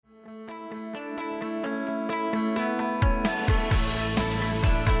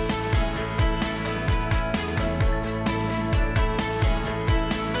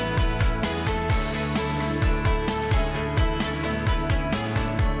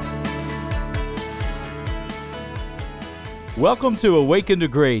Welcome to Awaken to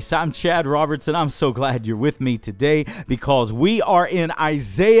Grace. I'm Chad Robertson. I'm so glad you're with me today because we are in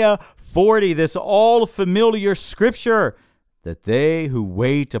Isaiah 40, this all familiar scripture, that they who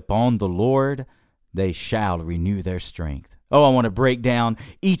wait upon the Lord, they shall renew their strength. Oh, I want to break down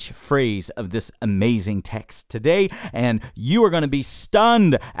each phrase of this amazing text today, and you are going to be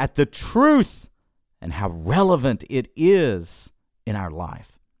stunned at the truth and how relevant it is in our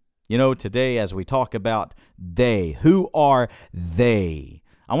life. You know, today as we talk about they, who are they?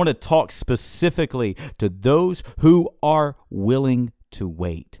 I want to talk specifically to those who are willing to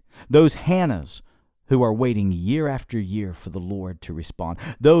wait. Those Hannahs who are waiting year after year for the Lord to respond.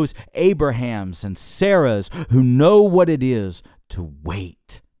 Those Abrahams and Sarahs who know what it is to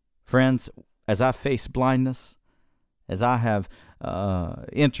wait. Friends, as I face blindness, as I have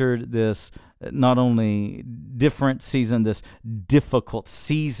entered this not only different season, this difficult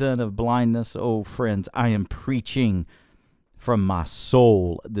season of blindness, oh friends, I am preaching from my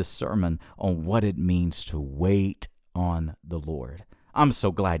soul this sermon on what it means to wait on the Lord. I'm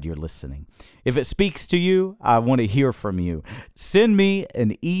so glad you're listening. If it speaks to you, I want to hear from you. Send me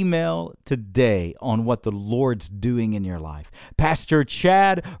an email today on what the Lord's doing in your life. Pastor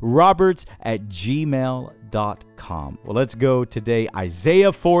Chad Roberts at gmail.com. Well, let's go today.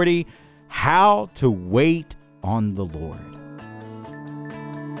 Isaiah 40, how to wait on the Lord.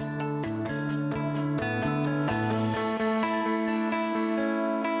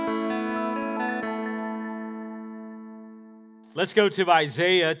 Let's go to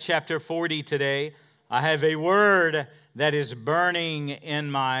Isaiah chapter 40 today. I have a word that is burning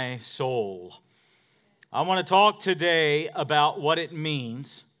in my soul. I want to talk today about what it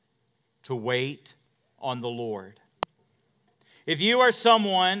means to wait on the Lord. If you are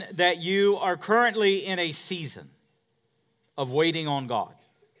someone that you are currently in a season of waiting on God,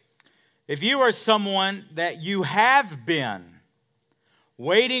 if you are someone that you have been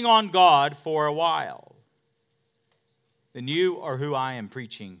waiting on God for a while, then you are who I am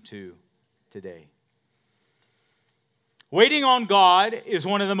preaching to today. Waiting on God is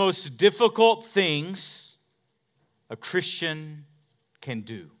one of the most difficult things a Christian can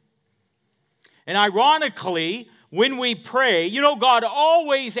do. And ironically, when we pray, you know, God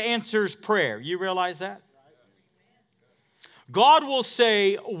always answers prayer. You realize that? God will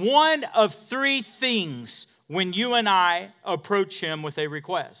say one of three things when you and I approach Him with a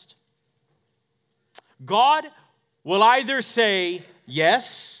request. God will either say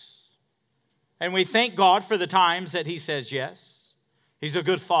yes, and we thank God for the times that He says yes. He's a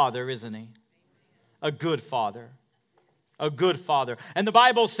good Father, isn't He? A good Father. A good Father. And the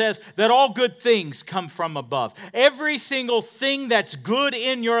Bible says that all good things come from above. Every single thing that's good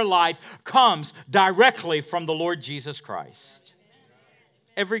in your life comes directly from the Lord Jesus Christ.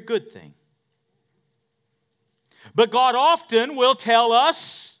 Every good thing. But God often will tell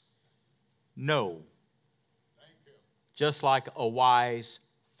us no. Just like a wise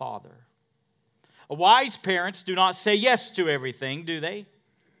father. A wise parents do not say yes to everything, do they?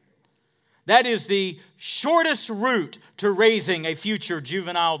 That is the shortest route to raising a future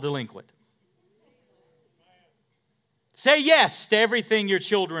juvenile delinquent. Say yes to everything your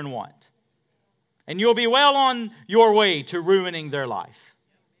children want, and you'll be well on your way to ruining their life.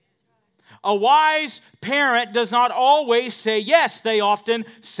 A wise parent does not always say yes. They often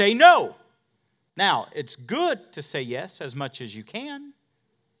say no. Now, it's good to say yes as much as you can,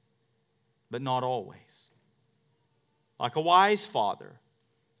 but not always. Like a wise father,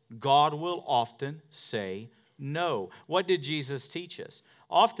 God will often say no. What did Jesus teach us?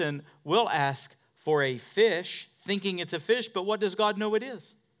 Often we'll ask for a fish, thinking it's a fish, but what does God know it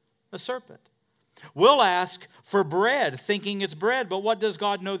is? A serpent. We'll ask for bread, thinking it's bread, but what does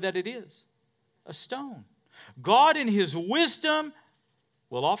God know that it is? A stone. God in His wisdom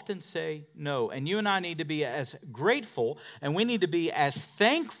will often say no. And you and I need to be as grateful and we need to be as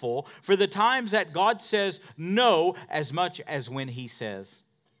thankful for the times that God says no as much as when He says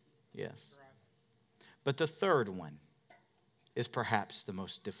yes. But the third one is perhaps the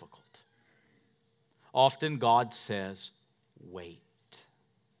most difficult. Often God says, wait.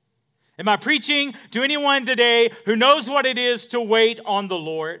 Am I preaching to anyone today who knows what it is to wait on the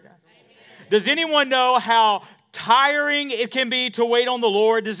Lord? Does anyone know how tiring it can be to wait on the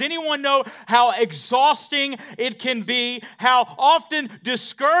Lord? Does anyone know how exhausting it can be? How often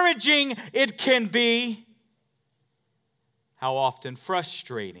discouraging it can be? How often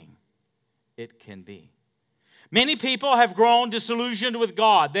frustrating it can be? Many people have grown disillusioned with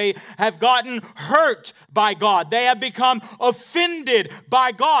God. They have gotten hurt by God. They have become offended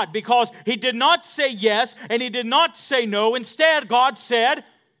by God because He did not say yes and He did not say no. Instead, God said,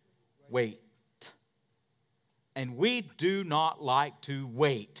 wait. And we do not like to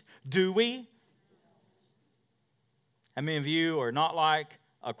wait, do we? How many of you are not like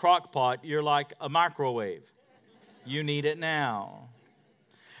a crock pot? You're like a microwave. You need it now.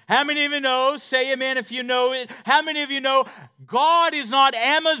 How many of you know, say amen if you know it, how many of you know God is not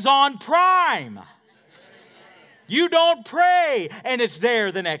Amazon Prime? You don't pray and it's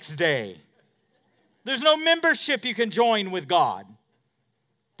there the next day. There's no membership you can join with God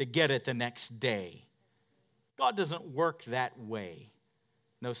to get it the next day. God doesn't work that way.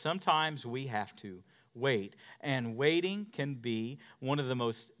 No, sometimes we have to wait. And waiting can be one of the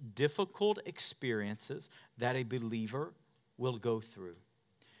most difficult experiences that a believer will go through.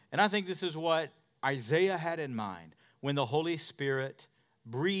 And I think this is what Isaiah had in mind when the Holy Spirit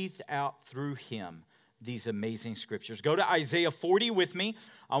breathed out through him these amazing scriptures. Go to Isaiah 40 with me.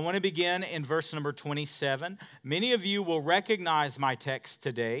 I want to begin in verse number 27. Many of you will recognize my text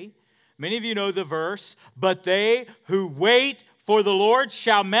today. Many of you know the verse, but they who wait for the Lord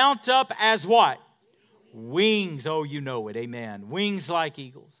shall mount up as what? Wings. Oh, you know it. Amen. Wings like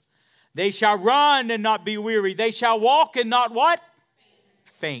eagles. They shall run and not be weary. They shall walk and not what?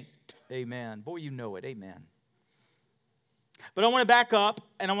 Faint. Amen. Boy, you know it. Amen. But I want to back up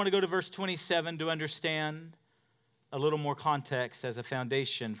and I want to go to verse 27 to understand a little more context as a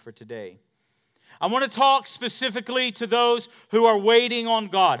foundation for today. I want to talk specifically to those who are waiting on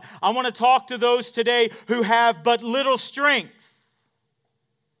God. I want to talk to those today who have but little strength.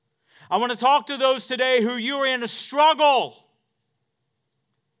 I want to talk to those today who you are in a struggle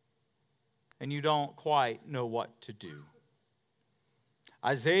and you don't quite know what to do.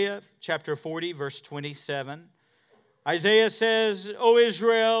 Isaiah chapter 40, verse 27. Isaiah says, O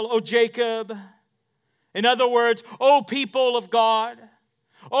Israel, O Jacob. In other words, O people of God.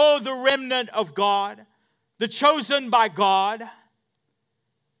 O the remnant of God. The chosen by God.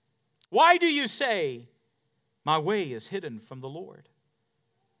 Why do you say, my way is hidden from the Lord?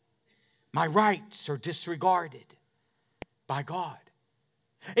 My rights are disregarded by God.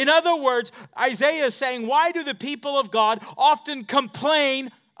 In other words, Isaiah is saying, why do the people of God often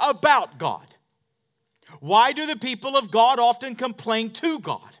complain about God? Why do the people of God often complain to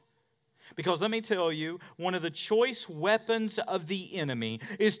God? Because let me tell you, one of the choice weapons of the enemy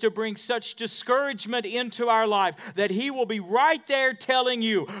is to bring such discouragement into our life that he will be right there telling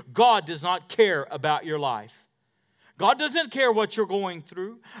you, God does not care about your life. God doesn't care what you're going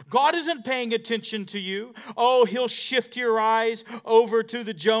through. God isn't paying attention to you. Oh, he'll shift your eyes over to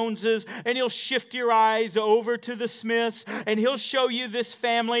the Joneses, and he'll shift your eyes over to the Smiths, and he'll show you this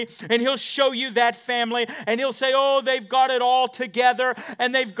family, and he'll show you that family, and he'll say, oh, they've got it all together,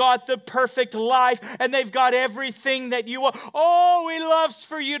 and they've got the perfect life, and they've got everything that you want. Oh, he loves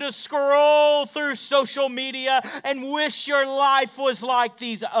for you to scroll through social media and wish your life was like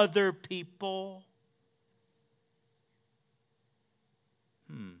these other people.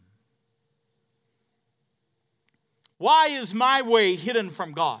 Why is my way hidden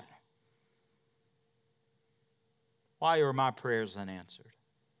from God? Why are my prayers unanswered?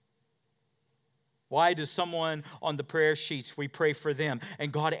 Why does someone on the prayer sheets, we pray for them,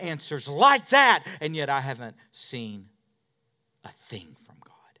 and God answers like that, and yet I haven't seen a thing from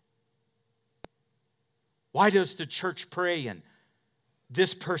God? Why does the church pray, and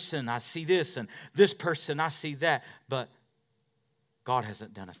this person, I see this, and this person, I see that, but God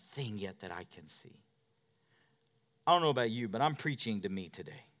hasn't done a thing yet that I can see? I don't know about you, but I'm preaching to me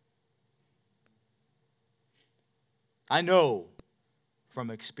today. I know from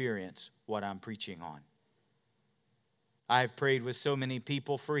experience what I'm preaching on. I've prayed with so many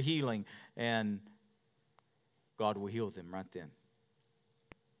people for healing, and God will heal them right then.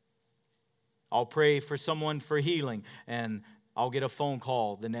 I'll pray for someone for healing, and I'll get a phone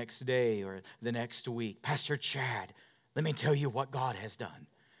call the next day or the next week. Pastor Chad, let me tell you what God has done.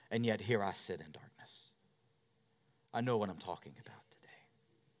 And yet here I sit in darkness. I know what I'm talking about today.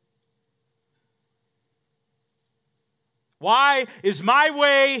 Why is my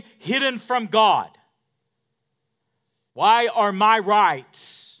way hidden from God? Why are my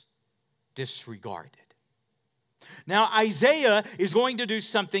rights disregarded? Now, Isaiah is going to do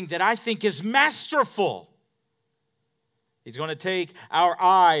something that I think is masterful. He's going to take our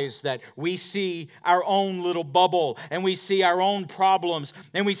eyes that we see our own little bubble, and we see our own problems,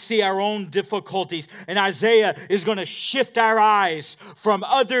 and we see our own difficulties. And Isaiah is going to shift our eyes from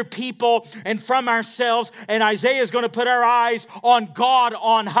other people and from ourselves. And Isaiah is going to put our eyes on God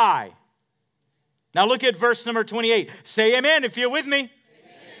on high. Now look at verse number 28. Say amen if you're with me. Amen.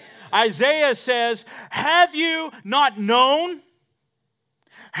 Isaiah says, have you not known?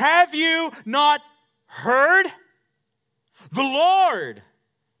 Have you not heard? The Lord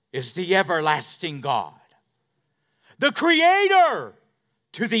is the everlasting God, the Creator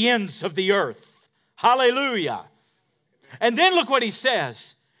to the ends of the earth. Hallelujah. And then look what he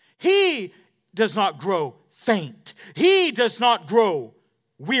says. He does not grow faint. He does not grow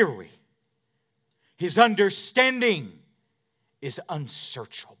weary. His understanding is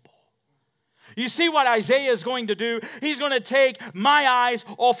unsearchable. You see what Isaiah is going to do? He's going to take my eyes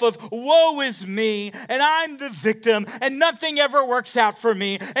off of woe is me, and I'm the victim, and nothing ever works out for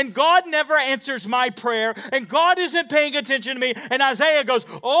me, and God never answers my prayer, and God isn't paying attention to me. And Isaiah goes,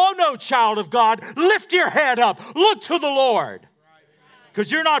 oh no, child of God, lift your head up, look to the Lord. Because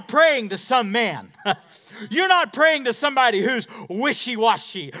you're not praying to some man. You're not praying to somebody who's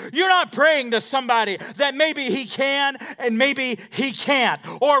wishy-washy. You're not praying to somebody that maybe he can and maybe he can't.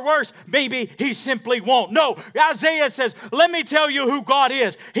 Or worse, maybe he simply won't. No, Isaiah says, let me tell you who God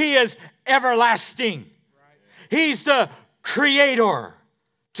is. He is everlasting. He's the Creator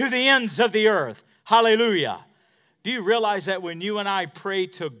to the ends of the earth. Hallelujah. Do you realize that when you and I pray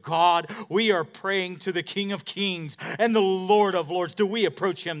to God, we are praying to the King of Kings and the Lord of Lords? Do we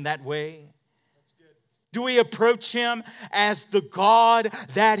approach Him that way? Do we approach Him as the God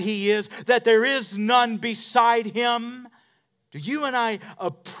that He is, that there is none beside Him? Do you and I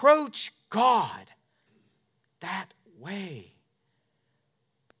approach God that way?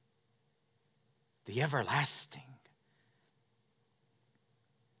 The everlasting,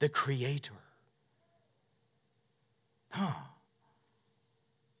 the Creator.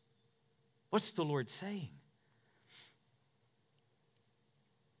 What's the Lord saying?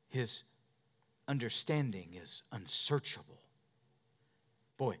 His understanding is unsearchable.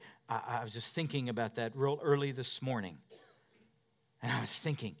 Boy, I was just thinking about that real early this morning. And I was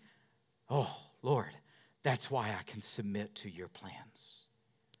thinking, oh, Lord, that's why I can submit to your plans.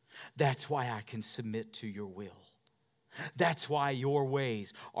 That's why I can submit to your will. That's why your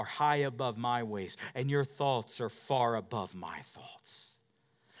ways are high above my ways and your thoughts are far above my thoughts.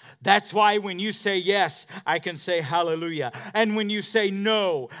 That's why when you say yes, I can say hallelujah. And when you say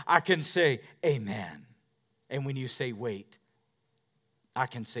no, I can say amen. And when you say wait, I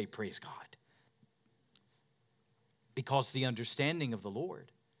can say praise God. Because the understanding of the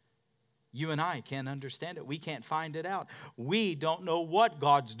Lord, you and I can't understand it. We can't find it out. We don't know what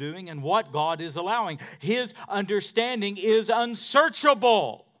God's doing and what God is allowing. His understanding is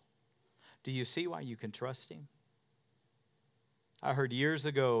unsearchable. Do you see why you can trust Him? I heard years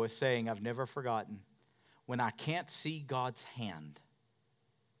ago a saying I've never forgotten. When I can't see God's hand.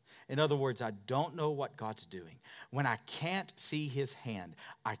 In other words, I don't know what God's doing. When I can't see His hand,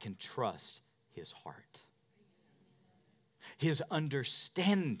 I can trust His heart. His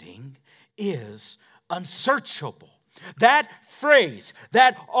understanding is unsearchable. That phrase,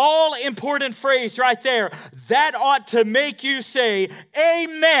 that all-important phrase right there, that ought to make you say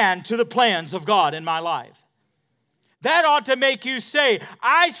amen to the plans of God in my life. That ought to make you say,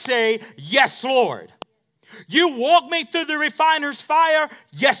 I say, yes, Lord. You walk me through the refiner's fire?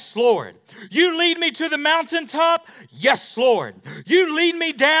 Yes, Lord. You lead me to the mountaintop? Yes, Lord. You lead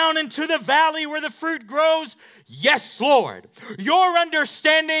me down into the valley where the fruit grows? Yes, Lord. Your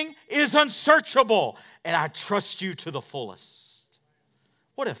understanding is unsearchable, and I trust you to the fullest.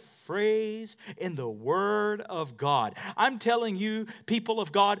 What a phrase in the Word of God. I'm telling you, people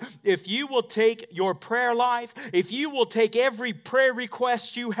of God, if you will take your prayer life, if you will take every prayer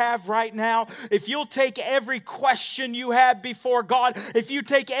request you have right now, if you'll take every question you have before God, if you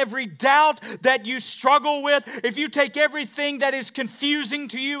take every doubt that you struggle with, if you take everything that is confusing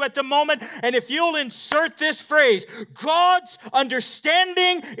to you at the moment, and if you'll insert this phrase, God's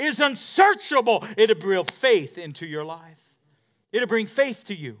understanding is unsearchable, it'll bring faith into your life. It'll bring faith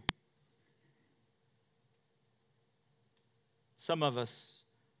to you. Some of us,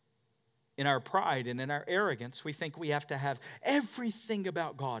 in our pride and in our arrogance, we think we have to have everything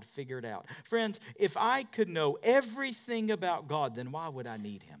about God figured out. Friends, if I could know everything about God, then why would I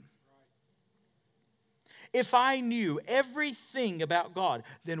need Him? If I knew everything about God,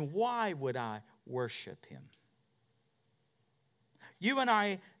 then why would I worship Him? You and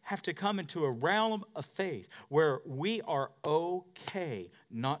I have to come into a realm of faith where we are okay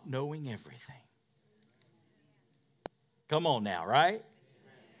not knowing everything. Come on now, right?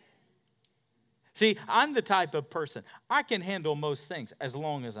 See, I'm the type of person, I can handle most things as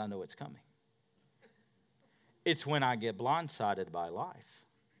long as I know it's coming. It's when I get blindsided by life.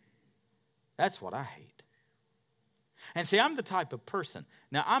 That's what I hate. And see, I'm the type of person,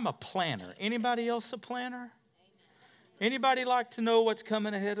 now I'm a planner. Anybody else a planner? Anybody like to know what's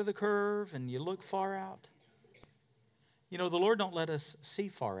coming ahead of the curve and you look far out? You know, the Lord don't let us see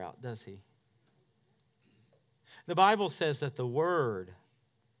far out, does He? The Bible says that the Word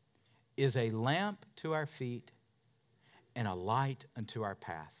is a lamp to our feet and a light unto our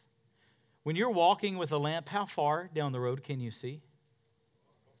path. When you're walking with a lamp, how far down the road can you see?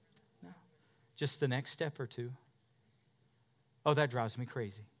 No. Just the next step or two. Oh, that drives me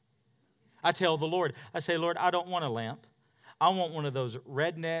crazy. I tell the Lord, I say, Lord, I don't want a lamp. I want one of those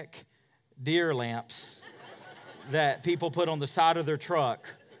redneck deer lamps that people put on the side of their truck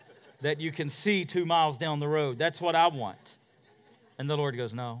that you can see 2 miles down the road. That's what I want. And the Lord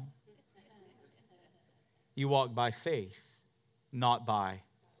goes, no. You walk by faith, not by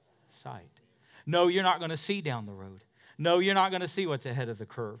sight. No, you're not going to see down the road. No, you're not going to see what's ahead of the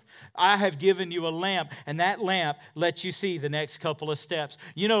curve. I have given you a lamp, and that lamp lets you see the next couple of steps.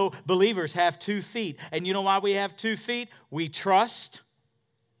 You know, believers have 2 feet. And you know why we have 2 feet? We trust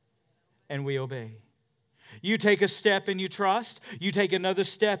and we obey. You take a step and you trust. You take another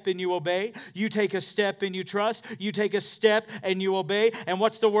step and you obey. You take a step and you trust. You take a step and you obey. And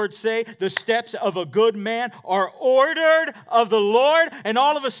what's the word say? The steps of a good man are ordered of the Lord. And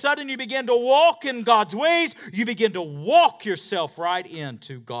all of a sudden you begin to walk in God's ways. You begin to walk yourself right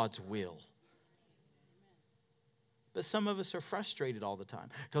into God's will. But some of us are frustrated all the time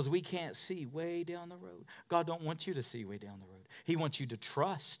because we can't see way down the road. God don't want you to see way down the road. He wants you to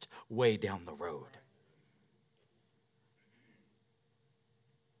trust way down the road.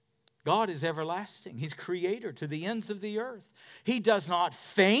 God is everlasting. He's creator to the ends of the earth. He does not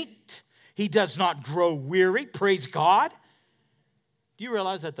faint. He does not grow weary. Praise God. Do you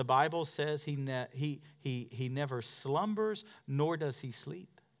realize that the Bible says he never slumbers, nor does he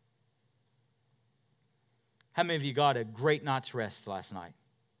sleep? How many of you got a great night's rest last night?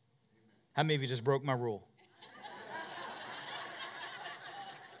 How many of you just broke my rule?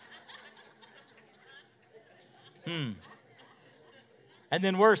 And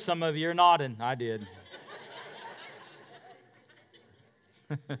then worse, some of you are nodding. I did.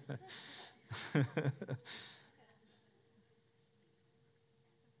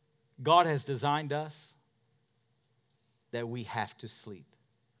 God has designed us that we have to sleep.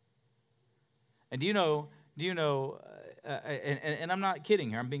 And do you know, and I'm not kidding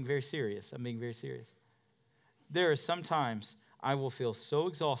here. I'm being very serious. There are some times I will feel so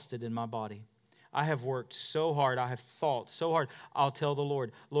exhausted in my body. I have worked so hard. I have thought so hard. I'll tell the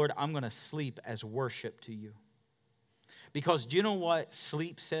Lord, Lord, I'm going to sleep as worship to you. Because do you know what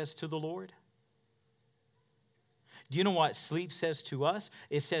sleep says to the Lord? Do you know what sleep says to us?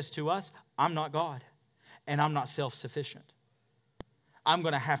 It says to us, I'm not God, and I'm not self-sufficient. I'm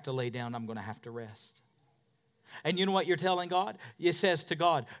going to have to lay down. I'm going to have to rest. And you know what you're telling God? It says to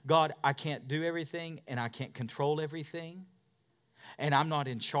God, God, I can't do everything, and I can't control everything, and I'm not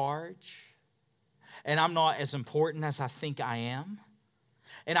in charge. And I'm not as important as I think I am.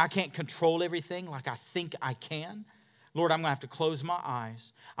 And I can't control everything like I think I can. Lord, I'm going to have to close my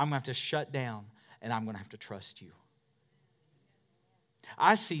eyes. I'm going to have to shut down. And I'm going to have to trust you.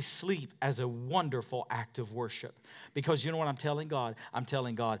 I see sleep as a wonderful act of worship. Because you know what I'm telling God? I'm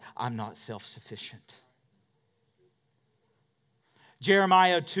telling God, I'm not self-sufficient.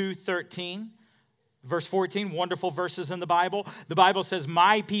 Jeremiah 2:13. Verse 14, wonderful verses in the Bible. The Bible says,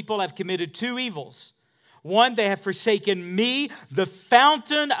 my people have committed 2 evils. One, they have forsaken me, the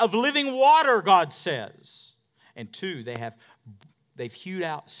fountain of living water, God says. And 2, they've hewed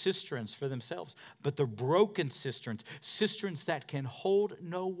out cisterns for themselves, but they're broken cisterns that can hold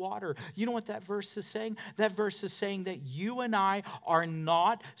no water. You know what that verse is saying? That verse is saying that you and I are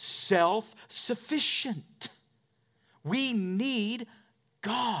not self-sufficient. We need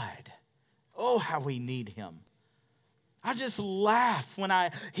God. Oh, how we need him. I just laugh when I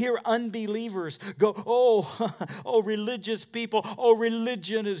hear unbelievers go, oh, religious people,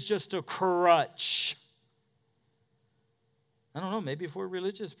 religion is just a crutch. I don't know, maybe if we're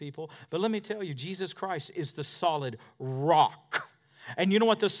religious people, but let me tell you, Jesus Christ is the solid rock. And you know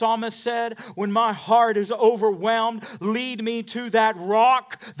what the psalmist said? When my heart is overwhelmed, lead me to that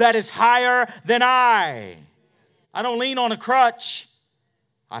rock that is higher than I. I don't lean on a crutch.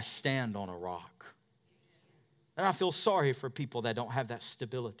 I stand on a rock. And I feel sorry for people that don't have that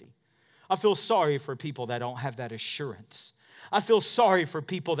stability. I feel sorry for people that don't have that assurance. I feel sorry for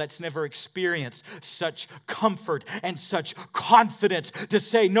people that's never experienced such comfort and such confidence to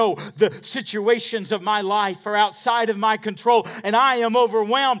say, no, the situations of my life are outside of my control and I am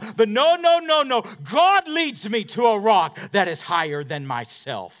overwhelmed. But no. God leads me to a rock that is higher than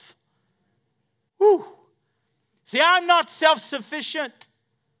myself. Whew. See, I'm not self-sufficient.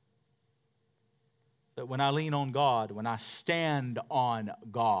 But when I lean on God, when I stand on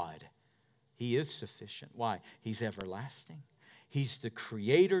God, he is sufficient. Why? He's everlasting. He's the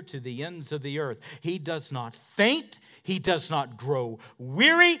creator to the ends of the earth. He does not faint. He does not grow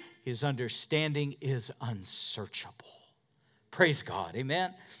weary. His understanding is unsearchable. Praise God.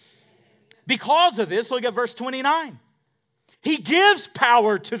 Amen. Because of this, look at verse 29. He gives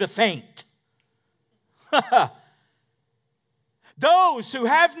power to the faint. Those who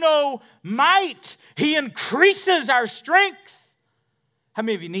have no might, He increases our strength. How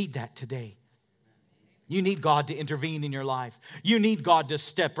many of you need that today? You need God to intervene in your life. You need God to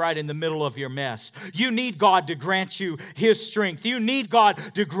step right in the middle of your mess. You need God to grant you His strength. You need God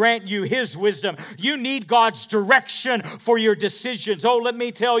to grant you His wisdom. You need God's direction for your decisions. Oh, let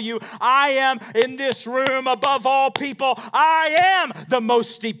me tell you, I am in this room above all people. I am the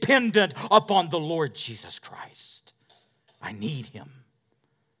most dependent upon the Lord Jesus Christ. I need Him.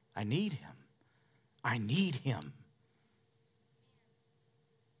 I need Him. I need Him.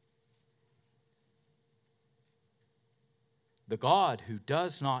 The God who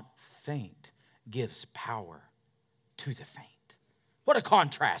does not faint gives power to the faint. What a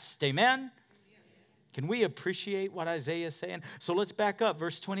contrast, amen? Can we appreciate what Isaiah is saying? So let's back up,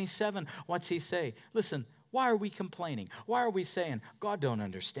 verse 27. What's he say? Listen, why are we complaining? Why are we saying, God don't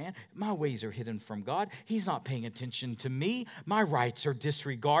understand? My ways are hidden from God. He's not paying attention to me. My rights are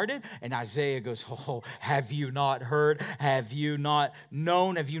disregarded. And Isaiah goes, oh, have you not heard? Have you not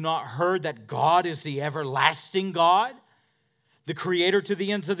known? Have you not heard that God is the everlasting God? The creator to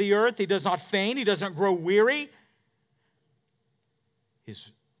the ends of the earth. He does not faint. He doesn't grow weary.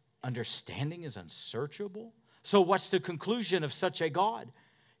 His understanding is unsearchable. So what's the conclusion of such a God?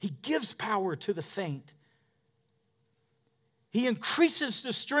 He gives power to the faint. He increases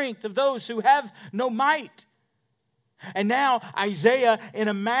the strength of those who have no might. And now Isaiah, in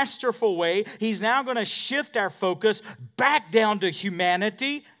a masterful way, he's now going to shift our focus back down to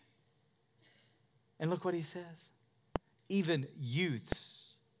humanity. And look what he says. Even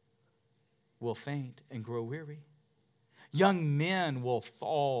youths will faint and grow weary. Young men will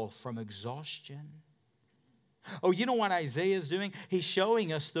fall from exhaustion. Oh, you know what Isaiah is doing? He's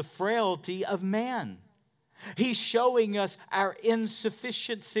showing us the frailty of man. He's showing us our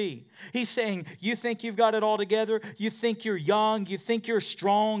insufficiency. He's saying, you think you've got it all together? You think you're young? You think you're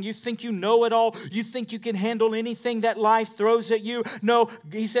strong? You think you know it all? You think you can handle anything that life throws at you? No,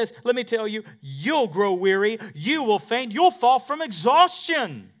 he says, let me tell you, you'll grow weary. You will faint. You'll fall from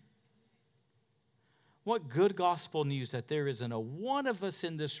exhaustion. What good gospel news that there isn't a one of us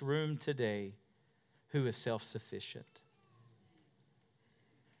in this room today who is self-sufficient.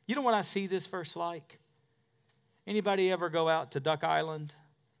 You know what I see this verse like? Anybody ever go out to Duck Island?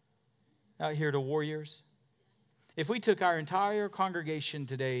 Out here to Warriors? If we took our entire congregation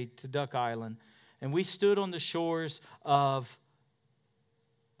today to Duck Island and we stood on the shores of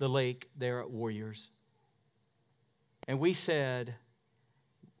the lake there at Warriors and we said,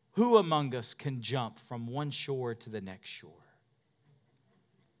 who among us can jump from one shore to the next shore?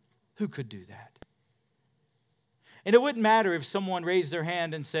 Who could do that? And it wouldn't matter if someone raised their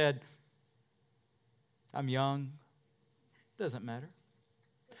hand and said, I'm young. Doesn't matter.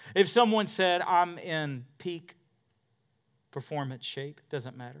 If someone said, I'm in peak performance shape,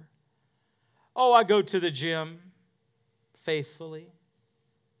 doesn't matter. Oh, I go to the gym faithfully.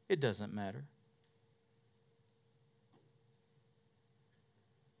 It doesn't matter.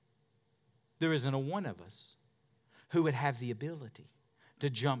 There isn't a one of us who would have the ability to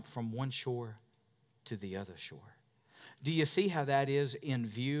jump from one shore to the other shore. Do you see how that is in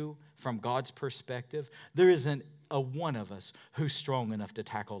view from God's perspective? There isn't a one of us who's strong enough to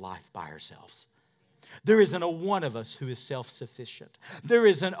tackle life by ourselves. There isn't a one of us who is self-sufficient. There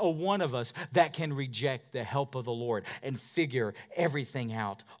isn't a one of us that can reject the help of the Lord and figure everything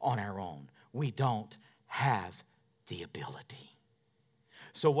out on our own. We don't have the ability.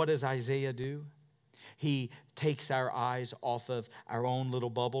 So what does Isaiah do? He takes our eyes off of our own little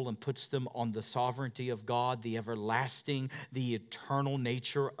bubble and puts them on the sovereignty of God, the everlasting, the eternal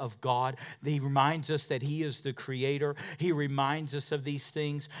nature of God. He reminds us that He is the Creator. He reminds us of these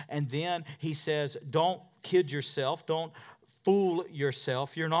things. And then He says, don't kid yourself. Don't fool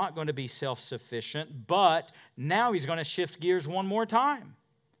yourself. You're not going to be self-sufficient. But now He's going to shift gears one more time.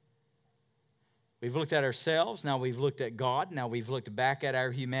 We've looked at ourselves. Now we've looked at God. Now we've looked back at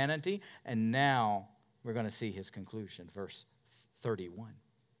our humanity. And now we're going to see His conclusion, verse 31.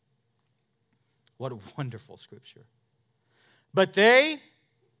 What a wonderful scripture. But they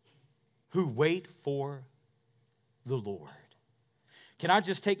who wait for the Lord. Can I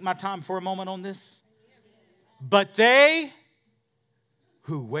just take my time for a moment on this? But they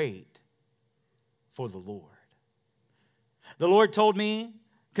who wait for the Lord. The Lord told me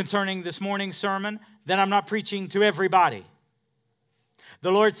concerning this morning's sermon that I'm not preaching to everybody.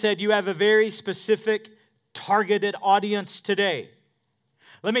 The Lord said, you have a very specific, targeted audience today.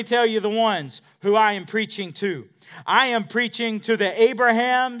 Let me tell you the ones who I am preaching to. I am preaching to the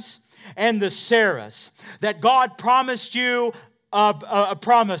Abrahams and the Sarahs, that God promised you a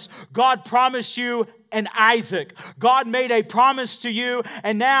promise. God promised you an Isaac. God made a promise to you,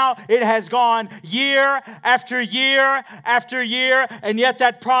 and now it has gone year after year after year, and yet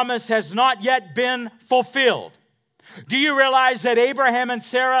that promise has not yet been fulfilled. Do you realize that Abraham and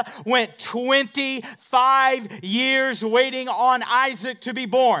Sarah went 25 years waiting on Isaac to be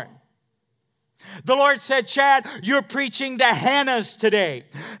born? The Lord said, Chad, you're preaching to Hannahs today.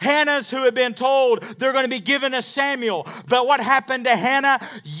 Hannahs who have been told they're going to be given a Samuel. But what happened to Hannah?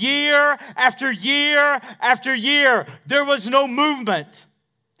 Year after year after year, there was no movement.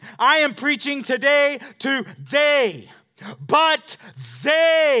 I am preaching today to they. But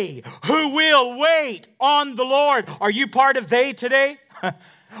they who will wait on the Lord. Are you part of they today?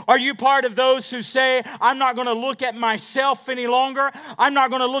 Are you part of those who say, I'm not going to look at myself any longer. I'm not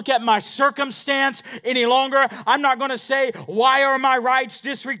going to look at my circumstance any longer. I'm not going to say, why are my rights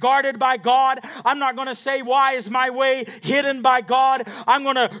disregarded by God? I'm not going to say, why is my way hidden by God? I'm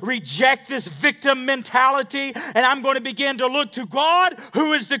going to reject this victim mentality, and I'm going to begin to look to God,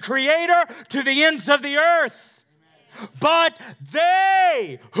 who is the creator, to the ends of the earth. But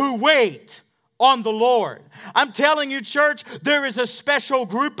they who wait on the Lord. I'm telling you, church, there is a special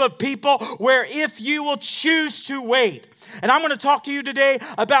group of people where if you will choose to wait, and I'm going to talk to you today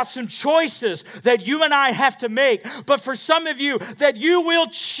about some choices that you and I have to make, but for some of you that you will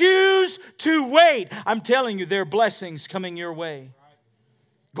choose to wait, I'm telling you, there are blessings coming your way.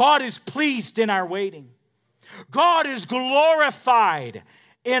 God is pleased in our waiting. God is glorified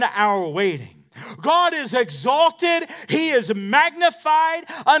in our waiting. God is exalted. He is magnified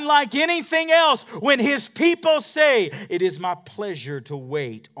unlike anything else when His people say, it is my pleasure to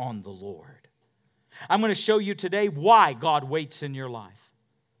wait on the Lord. I'm going to show you today why God waits in your life.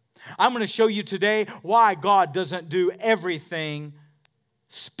 I'm going to show you today why God doesn't do everything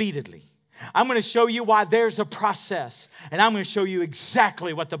speedily. I'm going to show you why there's a process. And I'm going to show you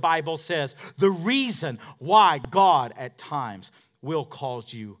exactly what the Bible says. The reason why God at times will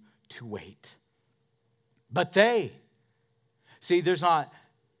cause you to wait. But there's not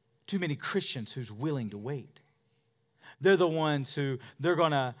too many Christians who's willing to wait. They're the ones who, they're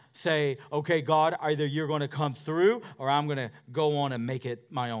going to say, okay, God, either you're going to come through or I'm going to go on and make it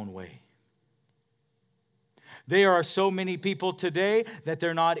my own way. There are so many people today that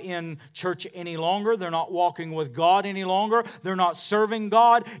they're not in church any longer. They're not walking with God any longer. They're not serving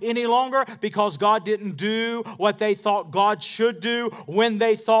God any longer because God didn't do what they thought God should do when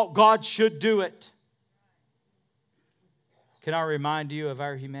they thought God should do it. Can I remind you of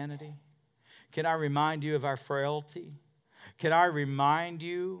our humanity? Can I remind you of our frailty? Can I remind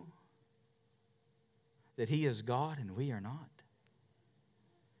you that He is God and we are not?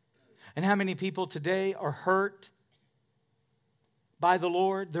 And how many people today are hurt by the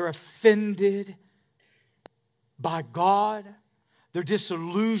Lord? They're offended by God. They're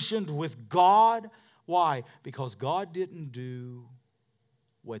disillusioned with God. Why? Because God didn't do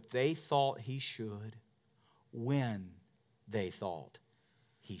what they thought He should when they thought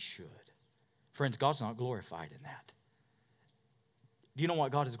He should. Friends, God's not glorified in that. Do you know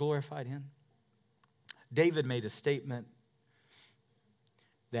what God is glorified in? David made a statement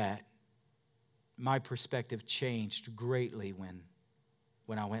that my perspective changed greatly when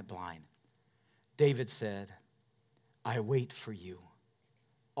I went blind. David said, I wait for you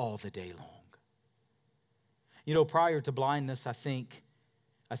all the day long. You know, prior to blindness, I think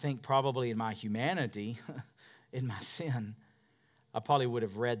probably in my humanity, in my sin, I probably would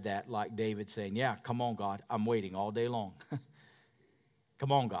have read that like David saying, yeah, come on, God, I'm waiting all day long.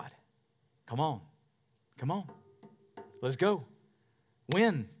 Come on, God. Come on. Come on. Let's go.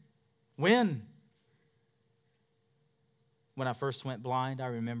 When? When I first went blind, I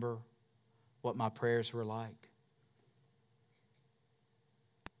remember what my prayers were like.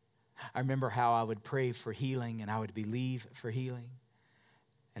 I remember how I would pray for healing and I would believe for healing.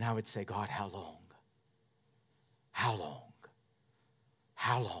 And I would say, God, how long? How long?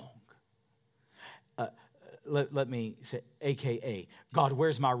 How long? Let me say, AKA, God,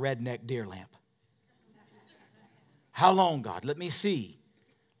 where's my redneck deer lamp? How long, God? Let me see.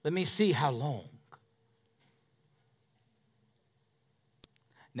 Let me see how long.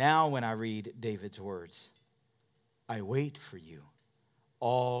 Now when I read David's words, I wait for you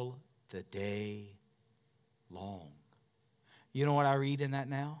all the day long. You know what I read in that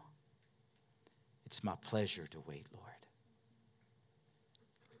now? It's my pleasure to wait, Lord.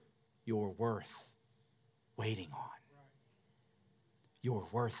 You're worth waiting on. You're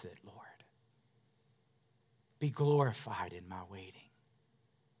worth it, Lord. Be glorified in my waiting.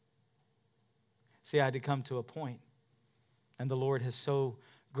 See, I had to come to a point, and the Lord has so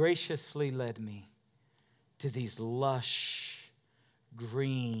graciously led me to these lush,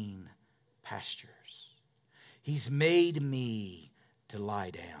 green pastures. He's made me to lie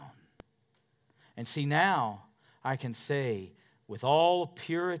down. And see, now I can say with all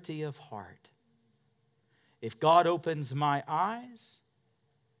purity of heart, if God opens my eyes,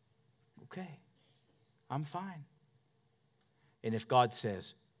 okay, I'm fine. And if God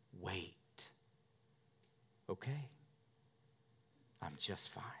says, wait, okay, I'm just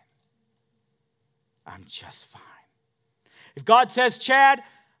fine. I'm just fine. If God says, Chad,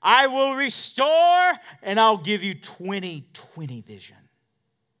 I will restore and I'll give you 20/20 vision,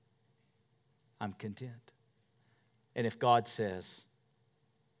 I'm content. And if God says,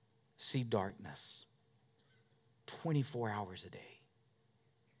 see darkness 24 hours a day,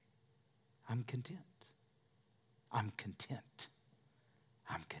 I'm content. I'm content.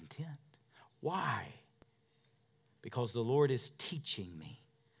 I'm content. Why? Because the Lord is teaching me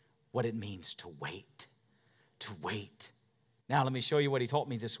what it means to wait. To wait. Now let me show you what He taught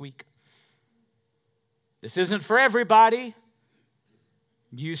me this week. This isn't for everybody.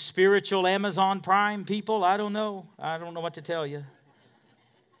 You spiritual Amazon Prime people, I don't know. I don't know what to tell you.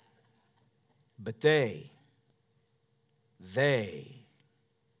 But they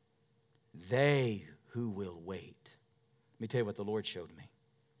who will wait. Let me tell you what the Lord showed me.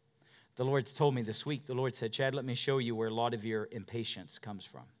 The Lord told me this week, the Lord said, Chad, let me show you where a lot of your impatience comes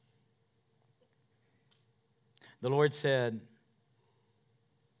from. The Lord said,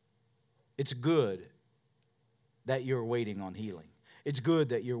 it's good that you're waiting on healing. It's good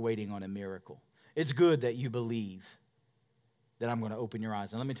that you're waiting on a miracle. It's good that you believe that I'm going to open your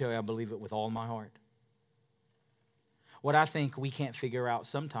eyes. And let me tell you, I believe it with all my heart. What I think we can't figure out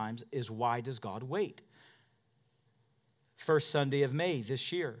sometimes is, why does God wait? First Sunday of May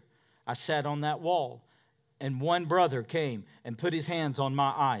this year, I sat on that wall, and one brother came and put his hands on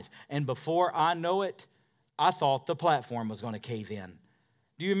my eyes. And before I know it, I thought the platform was going to cave in.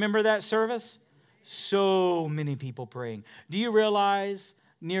 Do you remember that service? So many people praying. Do you realize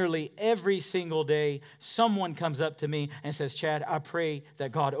nearly every single day someone comes up to me and says, Chad, I pray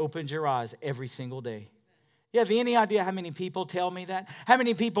that God opens your eyes every single day. You have any idea how many people tell me that? How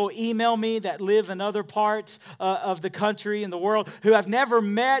many people email me that live in other parts of the country and the world who I've never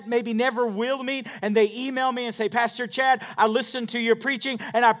met, maybe never will meet, and they email me and say, Pastor Chad, I listen to your preaching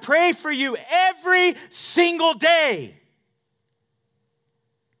and I pray for you every single day.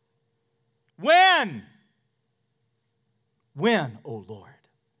 When? When, oh Lord?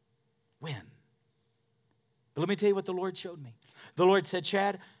 When? But let me tell you what the Lord showed me. The Lord said,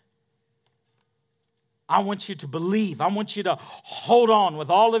 Chad, I want you to believe. I want you to hold on with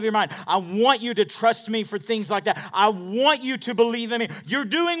all of your mind. I want you to trust me for things like that. I want you to believe in me. You're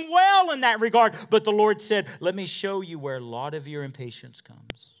doing well in that regard. But the Lord said, let me show you where a lot of your impatience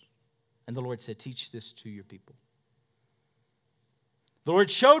comes. And the Lord said, teach this to your people. The Lord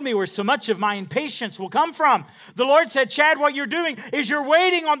showed me where so much of my impatience will come from. The Lord said, Chad, what you're doing is you're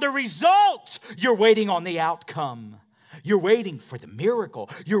waiting on the result. You're waiting on the outcome. You're waiting for the miracle.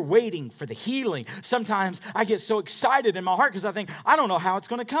 You're waiting for the healing. Sometimes I get so excited in my heart because I think, I don't know how it's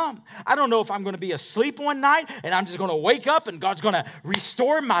going to come. I don't know if I'm going to be asleep one night and I'm just going to wake up and God's going to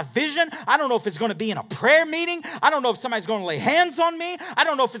restore my vision. I don't know if it's going to be in a prayer meeting. I don't know if somebody's going to lay hands on me. I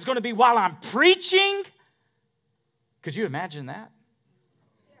don't know if it's going to be while I'm preaching. Could you imagine that?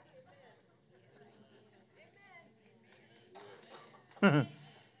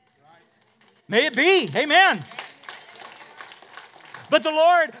 May it be. Amen. But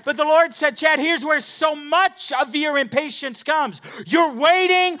the Lord said, Chad, here's where so much of your impatience comes. You're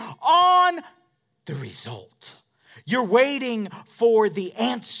waiting on the result. You're waiting for the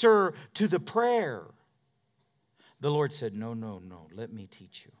answer to the prayer. The Lord said, no, let me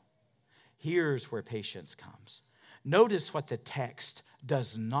teach you. Here's where patience comes. Notice what the text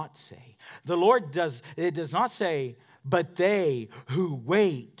does not say. It does not say, but they who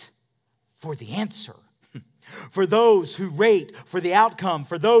wait for the answer. For those who wait for the outcome,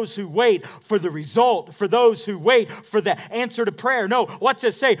 for those who wait for the result, for those who wait for the answer to prayer. No, what's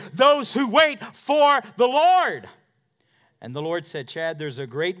it say? Those who wait for the Lord. And the Lord said, Chad, there's a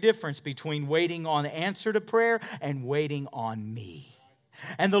great difference between waiting on the answer to prayer and waiting on me.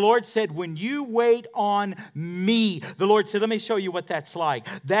 And the Lord said, when you wait on me, the Lord said, let me show you what that's like.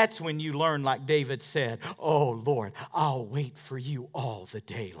 That's when you learn, like David said, oh Lord, I'll wait for you all the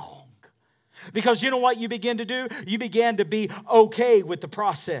day long. Because you know what you begin to do? You began to be okay with the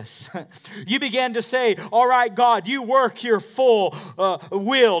process. You began to say, all right, God, you work your full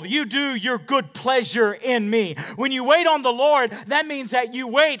will. You do your good pleasure in me. When you wait on the Lord, that means that you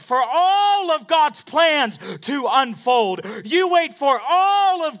wait for all of God's plans to unfold. You wait for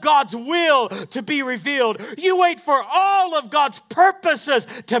all of God's will to be revealed. You wait for all of God's purposes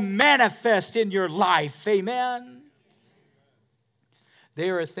to manifest in your life. Amen.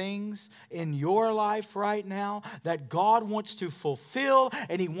 There are things in your life right now that God wants to fulfill,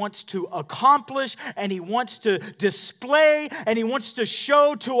 and He wants to accomplish, and He wants to display, and He wants to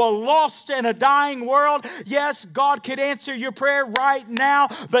show to a lost and a dying world. Yes, God could answer your prayer right now,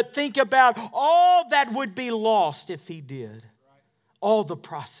 but think about all that would be lost if He did. All the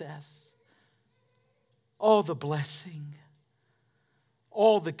process, all the blessing,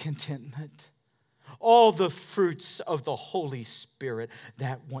 all the contentment, all the fruits of the Holy Spirit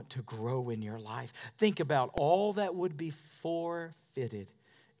that want to grow in your life. Think about all that would be forfeited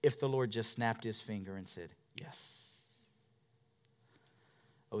if the Lord just snapped His finger and said, yes.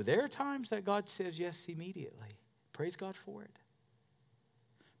 Oh, there are times that God says yes immediately. Praise God for it.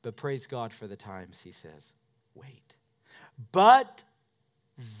 But praise God for the times He says, wait. But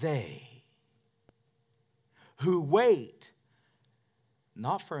they who wait,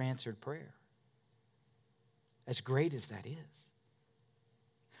 not for answered prayer, as great as that is,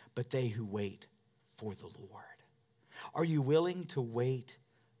 but they who wait for the Lord. Are you willing to wait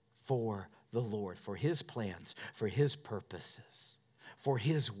for the Lord, for His plans, for His purposes, for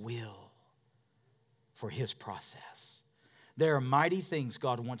His will, for His process? There are mighty things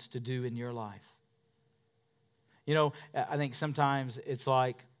God wants to do in your life. You know, I think sometimes it's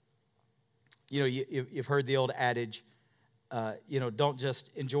like, you know, you've heard the old adage, don't just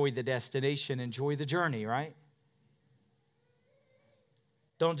enjoy the destination, enjoy the journey, right?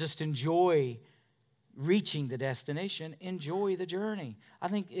 Don't just enjoy reaching the destination, enjoy the journey. I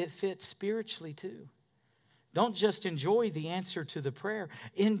think it fits spiritually too. Don't just enjoy the answer to the prayer,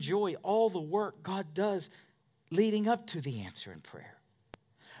 enjoy all the work God does leading up to the answer in prayer.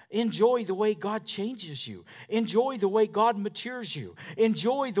 Enjoy the way God changes you. Enjoy the way God matures you.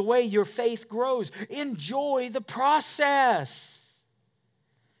 Enjoy the way your faith grows. Enjoy the process.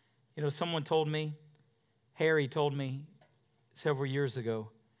 You know, someone told me, Harry told me several years ago,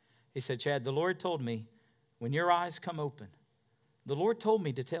 he said, Chad, the Lord told me, when your eyes come open, the Lord told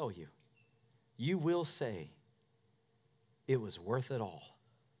me to tell you, you will say, it was worth it all,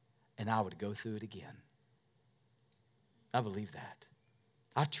 and I would go through it again. I believe that.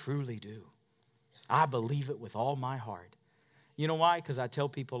 I truly do. I believe it with all my heart. You know why? Because I tell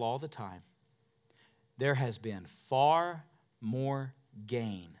people all the time, there has been far more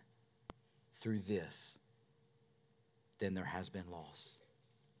gain through this than there has been loss.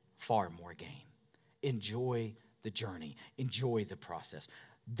 Far more gain. Enjoy the journey. Enjoy the process.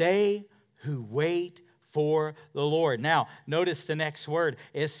 They who wait for the Lord. Now, notice the next word.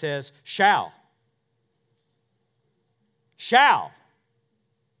 It says, shall. Shall.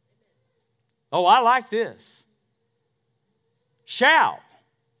 Oh, I like this. Shall.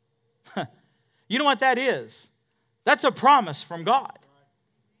 You know what that is? That's a promise from God.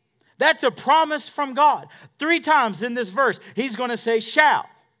 That's a promise from God. 3 times in this verse, He's going to say shall.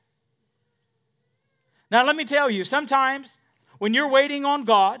 Now, let me tell you, sometimes when you're waiting on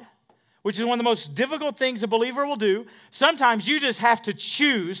God, which is one of the most difficult things a believer will do, sometimes you just have to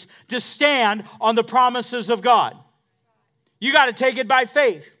choose to stand on the promises of God. You got to take it by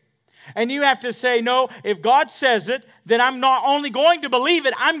faith. And you have to say, no, if God says it, then I'm not only going to believe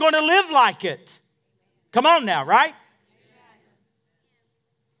it, I'm going to live like it. Come on now, right?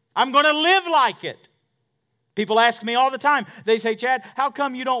 I'm going to live like it. People ask me all the time. They say, Chad, how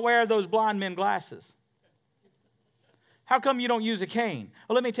come you don't wear those blind men glasses? How come you don't use a cane?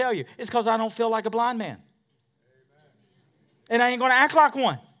 Well, let me tell you, it's because I don't feel like a blind man. And I ain't going to act like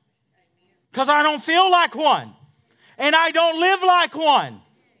one. Because I don't feel like one. And I don't live like one.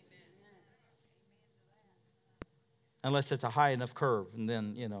 Unless it's a high enough curve, and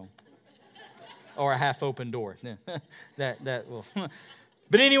then, or a half open door. that will.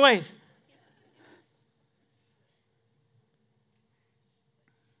 But anyways,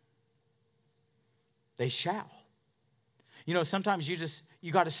 they shall. Sometimes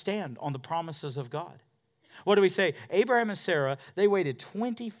you got to stand on the promises of God. What do we say? Abraham and Sarah, they waited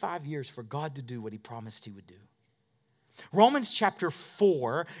 25 years for God to do what He promised He would do. Romans chapter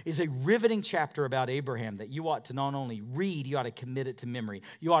 4 is a riveting chapter about Abraham that you ought to not only read, you ought to commit it to memory.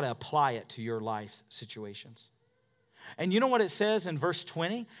 You ought to apply it to your life's situations. And you know what it says in verse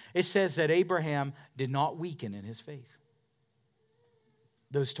 20? It says that Abraham did not weaken in his faith.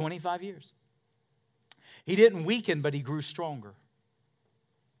 Those 25 years. He didn't weaken, but he grew stronger.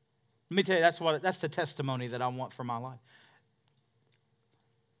 Let me tell you, that's the testimony that I want for my life.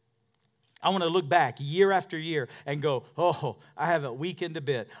 I want to look back year after year and go, oh, I haven't weakened a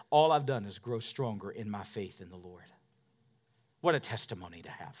bit. All I've done is grow stronger in my faith in the Lord. What a testimony to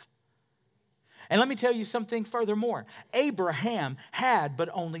have. And let me tell you something furthermore. Abraham had but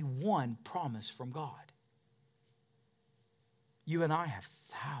only one promise from God. You and I have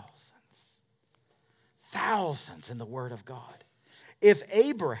thousands in the Word of God. If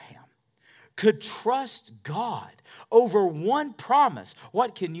Abraham could trust God over one promise,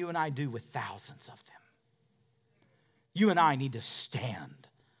 what can you and I do with thousands of them? You and I need to stand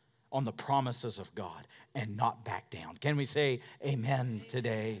on the promises of God and not back down. Can we say amen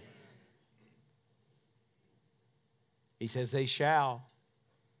today? He says, they shall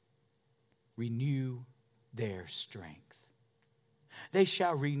renew their strength. They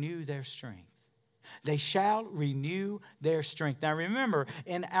shall renew their strength. They shall renew their strength. Now remember,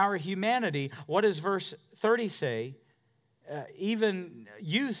 in our humanity, what does verse 30 say? Even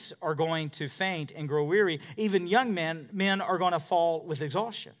youths are going to faint and grow weary. Even young men are going to fall with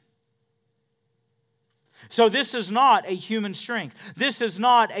exhaustion. So this is not a human strength. This is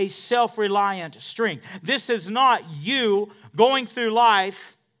not a self-reliant strength. This is not you going through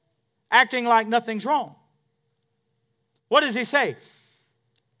life acting like nothing's wrong. What does he say?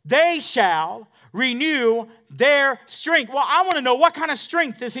 They shall renew their strength. Well, I want to know, what kind of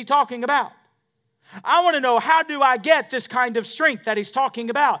strength is he talking about? I want to know, how do I get this kind of strength that he's talking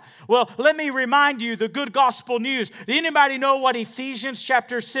about? Well, let me remind you the good gospel news. Does anybody know what Ephesians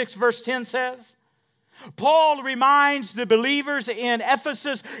chapter 6 verse 10 says? Paul reminds the believers in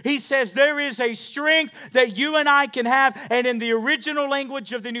Ephesus, he says there is a strength that you and I can have. And in the original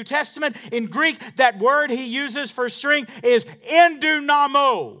language of the New Testament, in Greek, that word he uses for strength is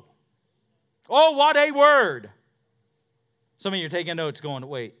endunamo. Oh, what a word. Some of you are taking notes going,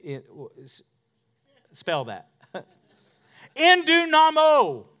 wait, spell that.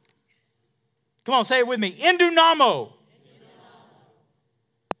 Endunamo. Come on, say it with me. Endunamo.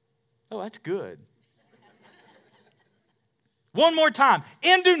 Oh, that's good. One more time.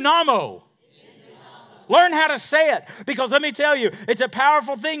 Endunamo. Learn how to say it. Because let me tell you, it's a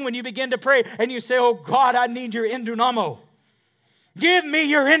powerful thing when you begin to pray and you say, oh God, I need your endunamo. Give me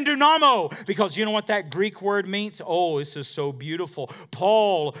your endunamo. Because you know what that Greek word means? Oh, this is so beautiful.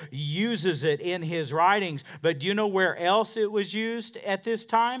 Paul uses it in his writings. But do you know where else it was used at this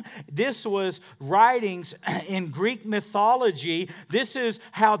time? This was writings in Greek mythology. This is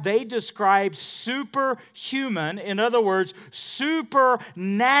how they describe superhuman, in other words,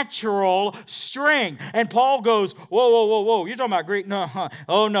 supernatural strength. And Paul goes, whoa. You're talking about Greek? No.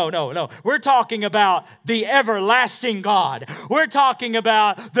 Oh, no. We're talking about the everlasting God. We're talking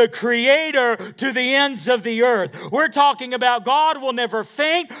about the creator to the ends of the earth. We're talking about God will never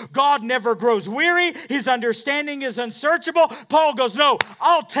faint. God never grows weary. His understanding is unsearchable. Paul goes, no,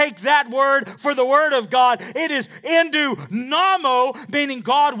 I'll take that word for the word of God. It is endunamo, meaning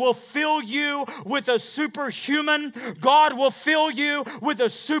God will fill you with a superhuman. God will fill you with a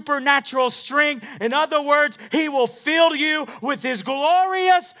supernatural strength. In other words, he will fill you with his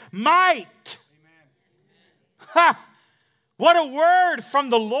glorious might. Amen. Ha! What a word from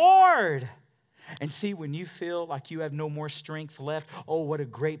the Lord. And see, when you feel like you have no more strength left, oh, what a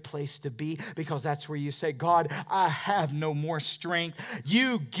great place to be, because that's where you say, God, I have no more strength.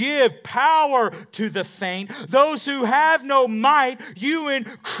 You give power to the faint. Those who have no might, you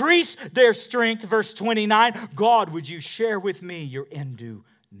increase their strength. Verse 29, God, would you share with me your endunamo,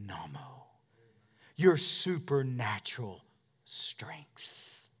 your supernatural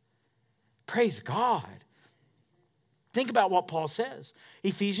strength? Praise God. Think about what Paul says.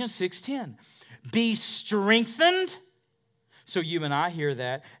 Ephesians 6:10. Be strengthened. So you and I hear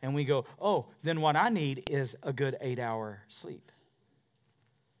that and we go, oh, then what I need is a good 8-hour sleep.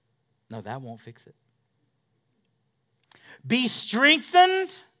 No, that won't fix it. Be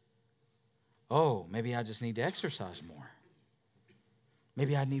strengthened. Oh, maybe I just need to exercise more.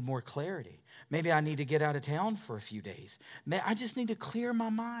 Maybe I need more clarity. Maybe I need to get out of town for a few days. I just need to clear my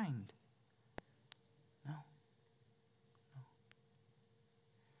mind.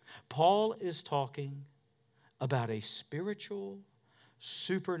 Paul is talking about a spiritual,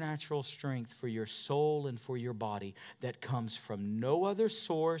 supernatural strength for your soul and for your body that comes from no other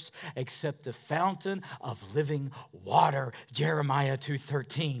source except the fountain of living water, Jeremiah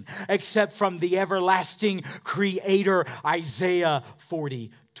 2:13, except from the everlasting Creator, Isaiah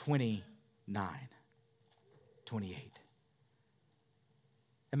 40:29, 28.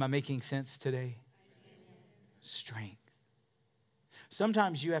 Am I making sense today? Strength.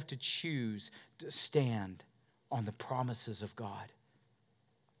 Sometimes you have to choose to stand on the promises of God.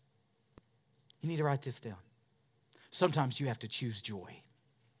 You need to write this down. Sometimes you have to choose joy.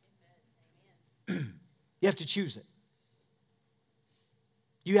 You have to choose it.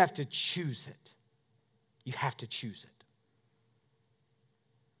 You have to choose it. You have to choose it.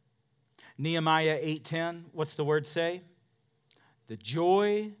 Nehemiah 8:10, what's the word say? The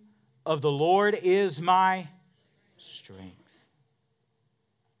joy of the Lord is my strength.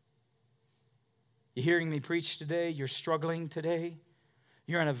 You're hearing me preach today? You're struggling today?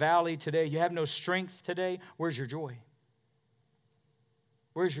 You're in a valley today? You have no strength today? Where's your joy?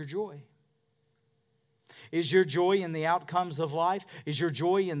 Where's your joy? Is your joy in the outcomes of life? Is your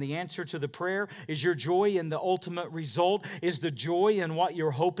joy in the answer to the prayer? Is your joy in the ultimate result? Is the joy in what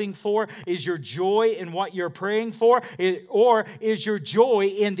you're hoping for? Is your joy in what you're praying for? Or is your joy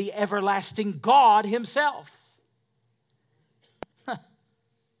in the everlasting God Himself?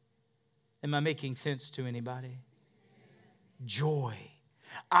 Am I making sense to anybody? Joy.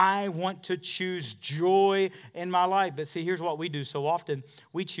 I want to choose joy in my life. But see, here's what we do so often.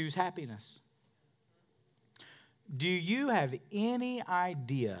 We choose happiness. Do you have any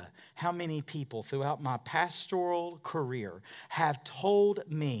idea how many people throughout my pastoral career have told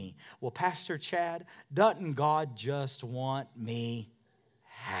me, well, Pastor Chad, doesn't God just want me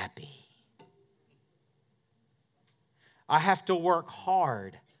happy? I have to work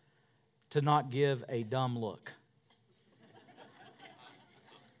hard to not give a dumb look.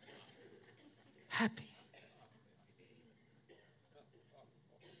 Happy.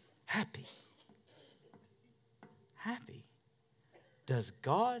 Happy. Happy. Does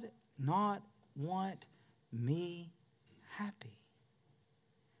God not want me happy?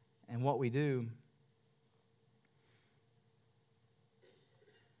 And what we do,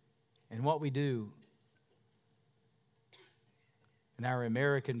 in our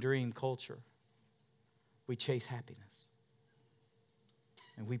American dream culture, we chase happiness.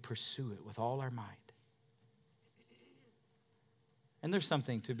 And we pursue it with all our might. And there's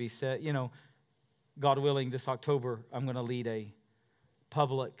something to be said, God willing, this October, I'm going to lead a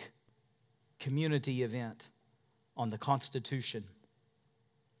public community event on the Constitution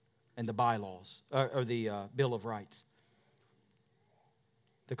and the bylaws, or the Bill of Rights.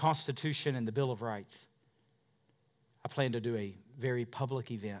 The Constitution and the Bill of Rights. I plan to do a very public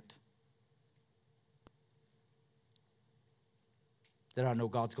event that I know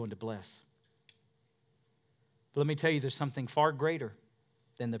God's going to bless. But let me tell you, there's something far greater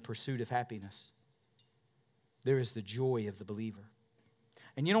than the pursuit of happiness. There is the joy of the believer.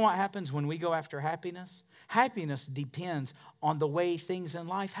 And you know what happens when we go after happiness? Happiness depends on the way things in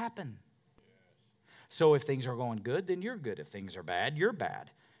life happen. So if things are going good, then you're good. If things are bad, you're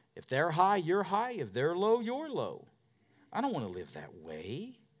bad. If they're high, you're high. If they're low, you're low. I don't want to live that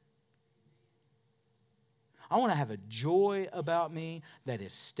way. I want to have a joy about me that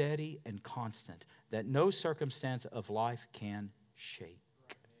is steady and constant, that no circumstance of life can shake.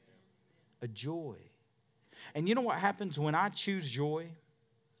 A joy. And you know what happens when I choose joy?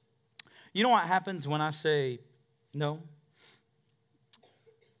 You know what happens when I say, no,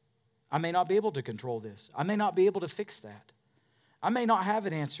 I may not be able to control this. I may not be able to fix that. I may not have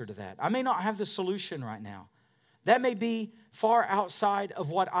an answer to that. I may not have the solution right now. That may be far outside of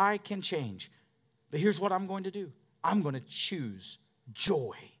what I can change. But here's what I'm going to do. I'm going to choose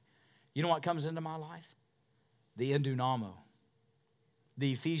joy. You know what comes into my life? The endunamo.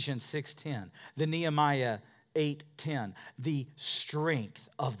 The Ephesians 6:10. The Nehemiah 8:10. The strength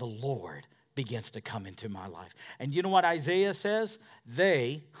of the Lord begins to come into my life. And you know what Isaiah says?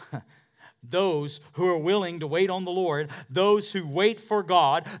 Those who are willing to wait on the Lord, those who wait for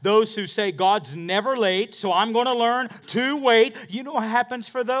God, those who say God's never late, so I'm going to learn to wait. You know what happens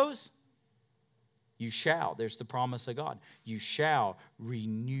for those? You shall, there's the promise of God, you shall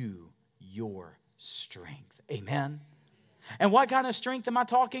renew your strength. Amen? And what kind of strength am I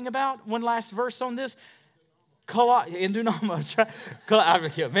talking about? One last verse on this. Endunamos,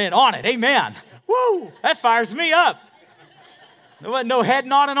 right? Man, on it. Amen. Woo! That fires me up. There wasn't no head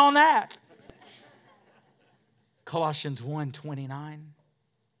nodding on that. Colossians 1:29.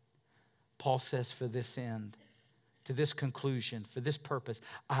 Paul says, for this end, to this conclusion, for this purpose,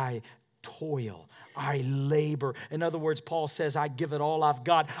 I toil, I labor. In other words, Paul says, I give it all I've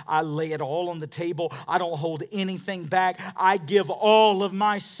got. I lay it all on the table. I don't hold anything back. I give all of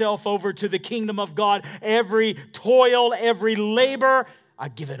myself over to the kingdom of God. Every toil, every labor, I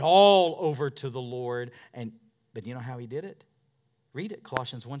give it all over to the Lord. But you know how he did it? Read it,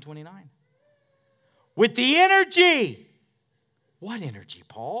 Colossians 1:29. With the energy. What energy,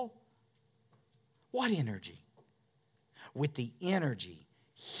 Paul? What energy? with the energy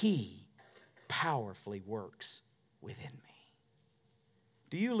He powerfully works within me.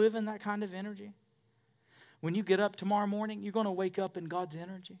 Do you live in that kind of energy? When you get up tomorrow morning, you're going to wake up in God's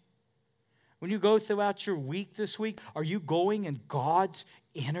energy. When you go throughout your week this week, are you going in God's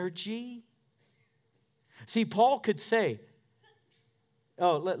energy? See, Paul could say,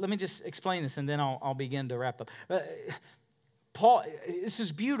 let me just explain this and then I'll begin to wrap up. Paul, this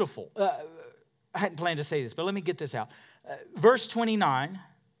is beautiful. I hadn't planned to say this, but let me get this out. Verse 29,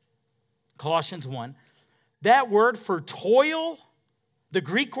 Colossians 1, that word for toil, the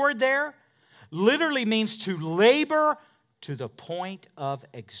Greek word there, literally means to labor to the point of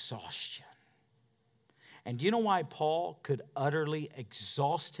exhaustion. And do you know why Paul could utterly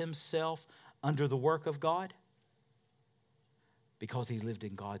exhaust himself under the work of God? Because he lived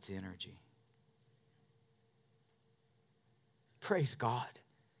in God's energy. Praise God.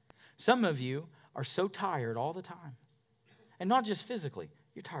 Some of you are so tired all the time. And not just physically,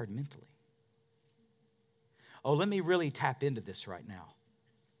 you're tired mentally. Oh, let me really tap into this right now.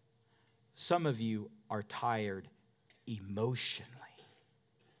 Some of you are tired emotionally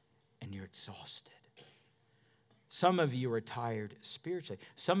and you're exhausted. Some of you are tired spiritually.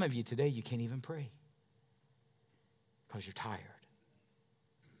 Some of you today, you can't even pray because you're tired.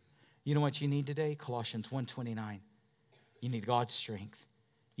 You know what you need today? Colossians 1:29. You need God's strength.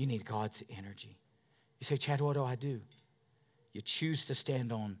 You need God's energy. You say, Chad, what do? You choose to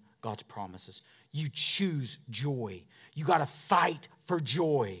stand on God's promises. You choose joy. You got to fight for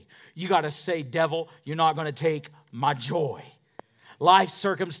joy. You got to say, devil, you're not going to take my joy. Life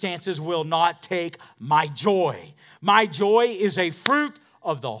circumstances will not take my joy. My joy is a fruit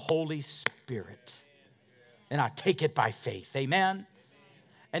of the Holy Spirit. And I take it by faith. Amen?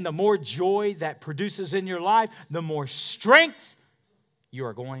 And the more joy that produces in your life, the more strength you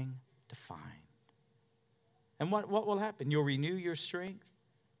are going to find. And what will happen? You'll renew your strength.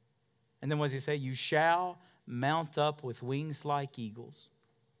 And then what does he say? You shall mount up with wings like eagles.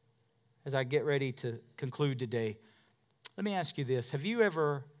 As I get ready to conclude today, let me ask you this. Have you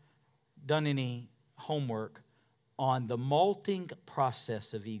ever done any homework on the molting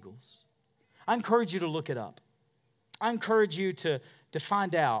process of eagles? I encourage you to look it up. I encourage you to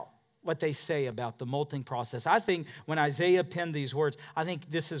find out what they say about the molting process. I think when Isaiah penned these words, I think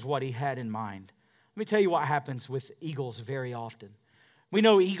this is what he had in mind. Let me tell you what happens with eagles very often. We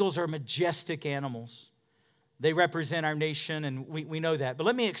know eagles are majestic animals. They represent our nation, and we know that. But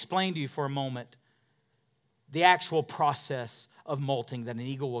let me explain to you for a moment the actual process of molting that an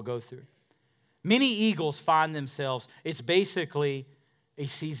eagle will go through. Many eagles find themselves, it's basically a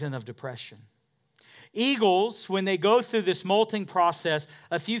season of depression. Eagles, when they go through this molting process,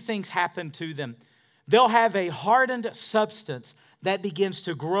 a few things happen to them. They'll have a hardened substance that begins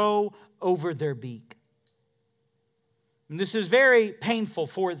to grow over their beak. And this is very painful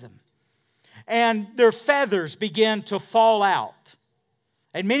for them. And their feathers begin to fall out.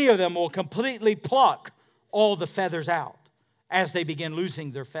 And many of them will completely pluck all the feathers out as they begin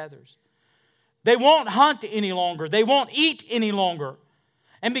losing their feathers. They won't hunt any longer. They won't eat any longer.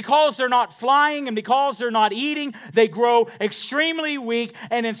 And because they're not flying and because they're not eating, they grow extremely weak.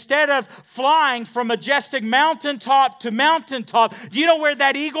 And instead of flying from majestic mountaintop to mountaintop, do you know where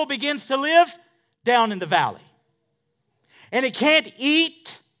that eagle begins to live? Down in the valley. And it can't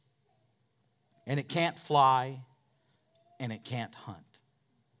eat, and it can't fly, and it can't hunt.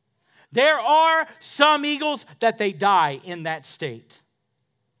 There are some eagles that they die in that state.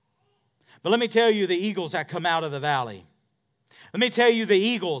 But let me tell you the eagles that come out of the valley. Let me tell you the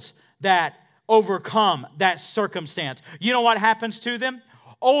eagles that overcome that circumstance. You know what happens to them?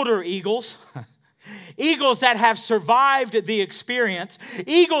 Older eagles, eagles that have survived the experience,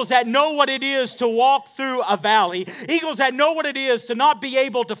 eagles that know what it is to walk through a valley, eagles that know what it is to not be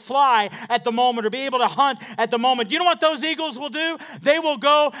able to fly at the moment or be able to hunt at the moment. You know what those eagles will do? They will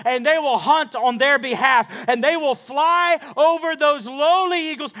go and they will hunt on their behalf, and they will fly over those lowly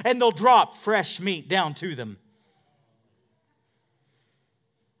eagles and they'll drop fresh meat down to them.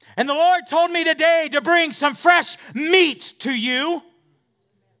 And the Lord told me today to bring some fresh meat to you.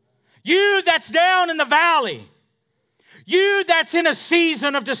 You that's down in the valley. You that's in a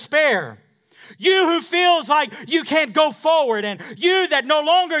season of despair. You who feels like you can't go forward. And you that no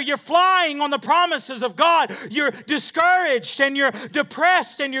longer you're flying on the promises of God. You're discouraged and you're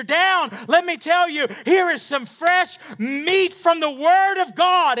depressed and you're down. Let me tell you, here is some fresh meat from the Word of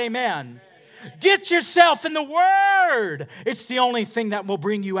God. Amen. Get yourself in the Word. It's the only thing that will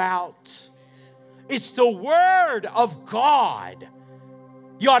bring you out. It's the Word of God.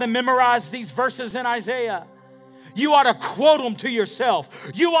 You ought to memorize these verses in Isaiah. You ought to quote them to yourself.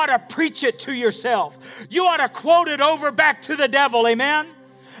 You ought to preach it to yourself. You ought to quote it over back to the devil. Amen?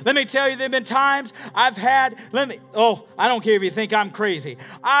 Let me tell you, there have been times I've had, I don't care if you think I'm crazy.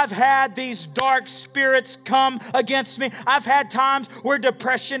 I've had these dark spirits come against me. I've had times where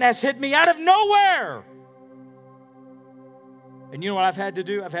depression has hit me out of nowhere. And you know what I've had to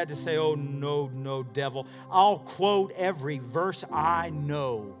do? I've had to say, oh, no, devil. I'll quote every verse I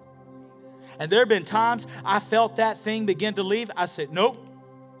know. And there have been times I felt that thing begin to leave. I said, nope,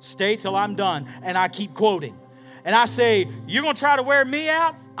 stay till I'm done. And I keep quoting. And I say, you're going to try to wear me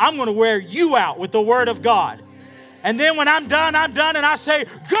out? I'm going to wear you out with the Word of God. And then when I'm done, and I say,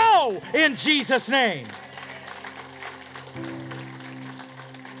 go in Jesus' name.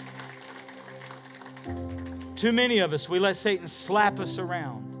 Too many of us, we let Satan slap us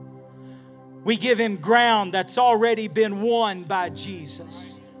around. We give him ground that's already been won by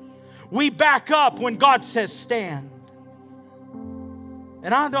Jesus. We back up when God says stand.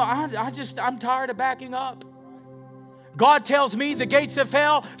 And I'm tired of backing up. God tells me the gates of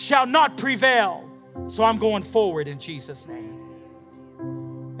hell shall not prevail. So I'm going forward in Jesus' name.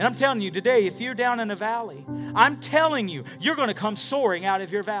 And I'm telling you today, if you're down in a valley, I'm telling you, you're going to come soaring out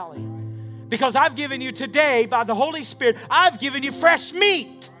of your valley. Because I've given you today, by the Holy Spirit, I've given you fresh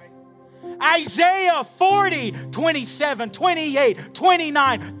meat. Isaiah 40, 27, 28,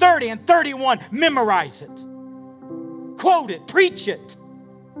 29, 30, and 31. Memorize it. Quote it. Preach it.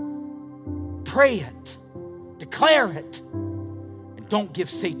 Pray it. Declare it. And don't give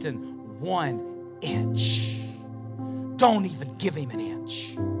Satan 1 inch. Don't even give him an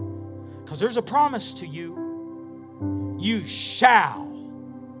inch. Because there's a promise to you. You shall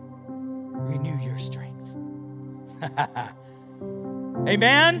renew your strength.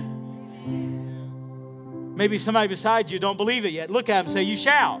 Amen? Maybe somebody beside you don't believe it yet. Look at him and say, you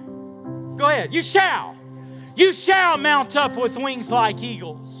shall. Go ahead. You shall. You shall mount up with wings like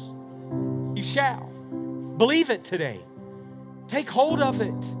eagles. You shall. Believe it today. Take hold of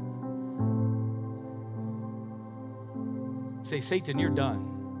it. Say, Satan, you're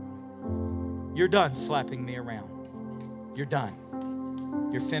done. You're done slapping me around. You're done.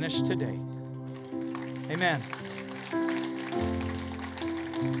 You're finished today. Amen.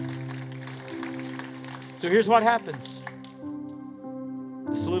 So here's what happens.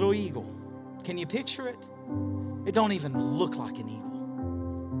 This little eagle. Can you picture it? It don't even look like an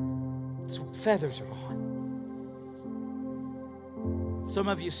eagle. Its feathers are gone. Some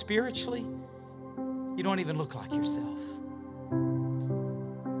of you spiritually, you don't even look like yourself.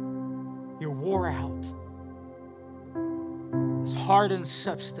 You're wore out. This hardened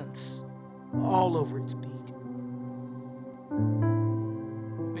substance all over its beak.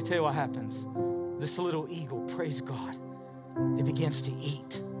 Let me tell you what happens. This little eagle, praise God, it begins to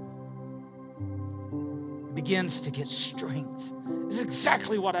eat. It begins to get strength. This is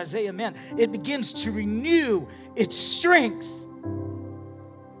exactly what Isaiah meant. It begins to renew its strength.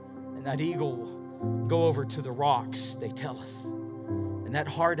 And that eagle will go over to the rocks, they tell us. And that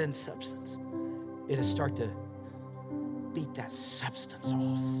hardened substance, it'll start to beat that substance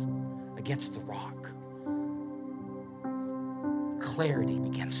off against the rock. Clarity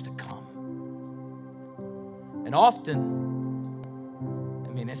begins to come. And often,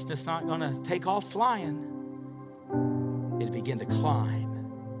 it's just not going to take off flying. It'll begin to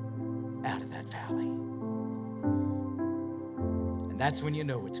climb out of that valley. And that's when you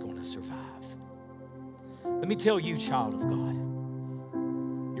know it's going to survive. Let me tell you, child of God,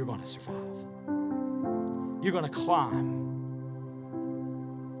 you're going to survive. You're going to climb.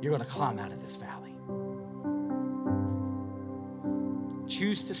 You're going to climb out of this valley.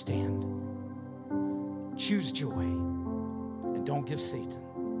 Choose to stand. Choose joy. And don't give Satan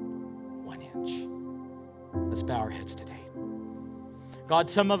 1 inch. Let's bow our heads today. God,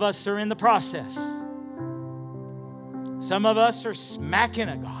 some of us are in the process. Some of us are smacking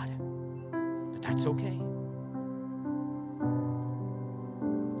it, God. But that's okay.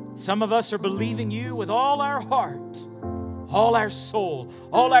 Some of us are believing you with all our heart, all our soul,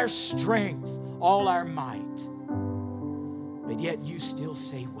 all our strength, all our might. But yet you still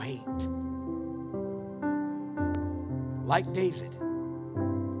say, wait. Like David,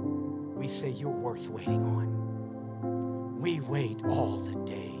 we say you're worth waiting on. We wait all the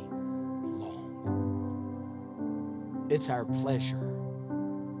day long. It's our pleasure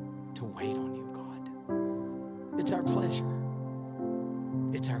to wait on you, God. It's our pleasure.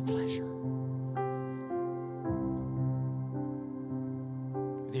 It's our pleasure.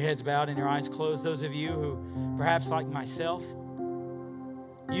 With your heads bowed and your eyes closed, those of you who, perhaps like myself,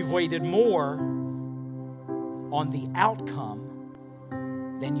 you've waited more on the outcome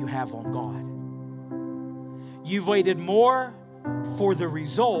than you have on God. You've waited more for the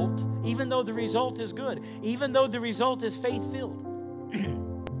result, even though the result is good, even though the result is faith-filled.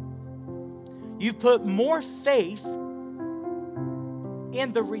 You've put more faith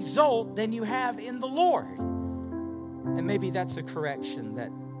in the result than you have in the Lord. And maybe that's a correction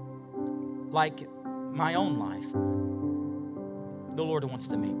that, like my own life, the Lord wants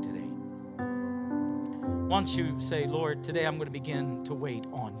to make today. Once you say, Lord, today I'm going to begin to wait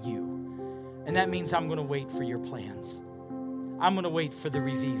on you. And that means I'm going to wait for your plans. I'm going to wait for the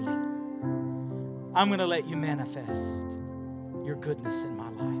revealing. I'm going to let you manifest your goodness in my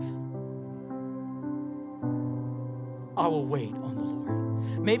life. I will wait on the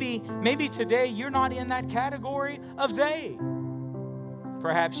Lord. Maybe today you're not in that category of they.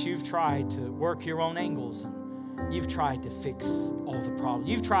 Perhaps you've tried to work your own angles and you've tried to fix all the problems.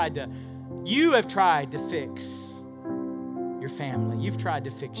 You have tried to fix your family. You've tried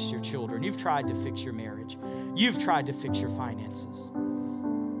to fix your children. You've tried to fix your marriage. You've tried to fix your finances.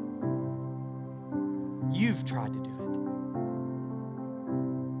 You've tried to do it.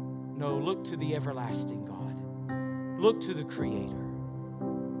 No, look to the everlasting God. Look to the Creator.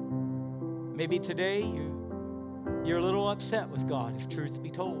 Maybe today you're a little upset with God, if truth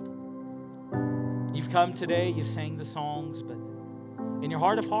be told. You've come today, you've sang the songs, but in your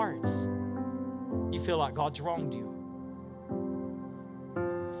heart of hearts, you feel like God's wronged you.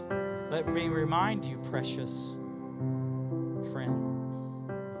 Let me remind you, precious friend,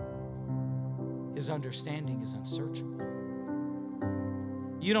 His understanding is unsearchable.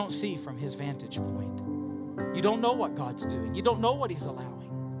 You don't see from His vantage point. You don't know what God's doing. You don't know what He's allowing.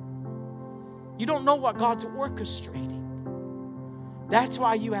 You don't know what God's orchestrating. That's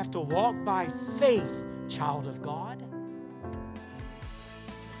why you have to walk by faith, child of God.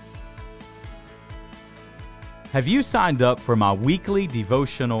 Have you signed up for my weekly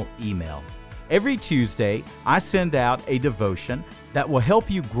devotional email? Every Tuesday, I send out a devotion that will help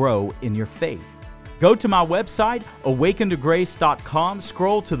you grow in your faith. Go to my website, awakentograce.com,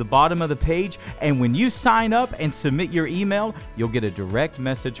 scroll to the bottom of the page, and when you sign up and submit your email, you'll get a direct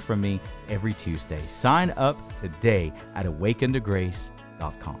message from me every Tuesday. Sign up today at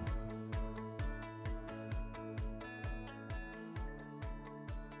awakentograce.com.